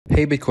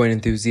Hey Bitcoin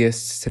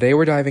enthusiasts, today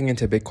we're diving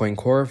into Bitcoin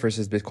Core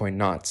versus Bitcoin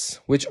Knots.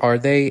 Which are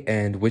they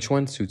and which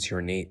one suits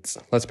your needs?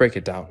 Let's break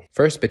it down.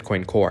 First,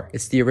 Bitcoin Core.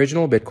 It's the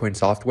original Bitcoin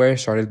software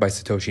started by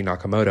Satoshi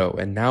Nakamoto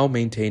and now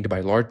maintained by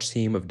a large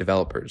team of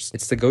developers.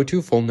 It's the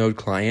go-to full node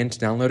client,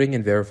 downloading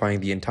and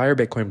verifying the entire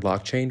Bitcoin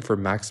blockchain for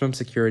maximum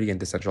security and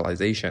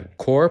decentralization.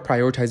 Core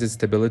prioritizes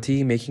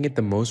stability, making it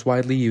the most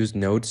widely used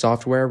node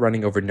software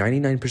running over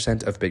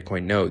 99% of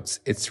Bitcoin nodes.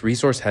 It's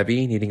resource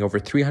heavy, needing over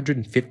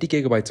 350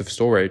 gigabytes of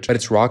storage, but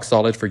it's rock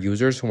solid for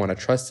users who want a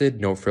trusted,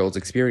 no-frills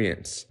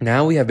experience.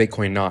 Now we have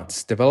Bitcoin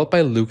Knots. Developed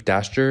by Luke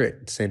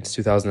Dashter since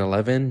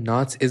 2011,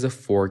 Knots is a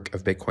fork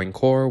of Bitcoin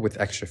Core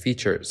with extra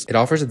features. It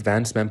offers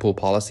advanced mempool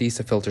policies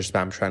to filter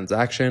spam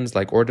transactions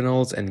like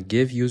ordinals and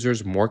give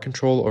users more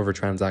control over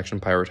transaction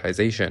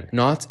prioritization.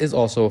 Knots is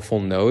also a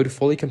full node,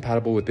 fully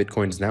compatible with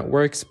Bitcoin's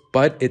networks,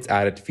 but its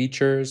added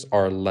features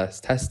are less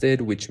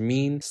tested, which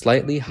mean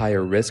slightly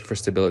higher risk for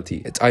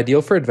stability. It's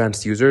ideal for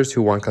advanced users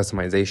who want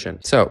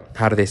customization. So,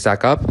 how do they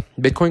stack up?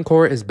 Bitcoin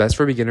Core is best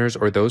for beginners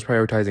or those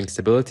prioritizing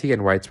stability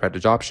and widespread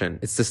adoption.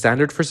 It's the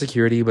standard for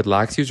security but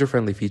lacks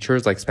user-friendly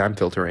features like spam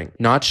filtering.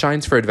 Knots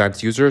shines for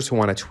advanced users who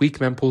want to tweak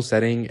mempool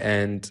setting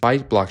and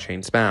fight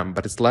blockchain spam,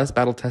 but it's less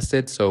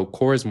battle-tested, so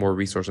Core is more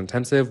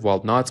resource-intensive,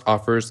 while Knots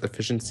offers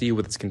efficiency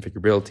with its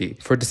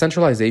configurability. For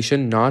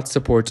decentralization, Knots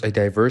supports a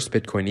diverse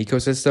Bitcoin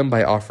ecosystem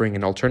by offering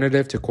an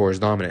alternative to Core's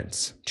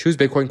dominance. Choose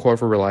Bitcoin Core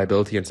for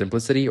reliability and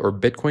simplicity, or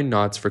Bitcoin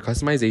Knots for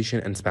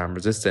customization and spam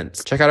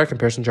resistance. Check out our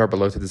comparison chart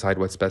below to decide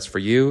what's best for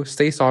you.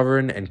 Stay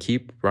sovereign and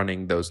keep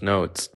running those nodes.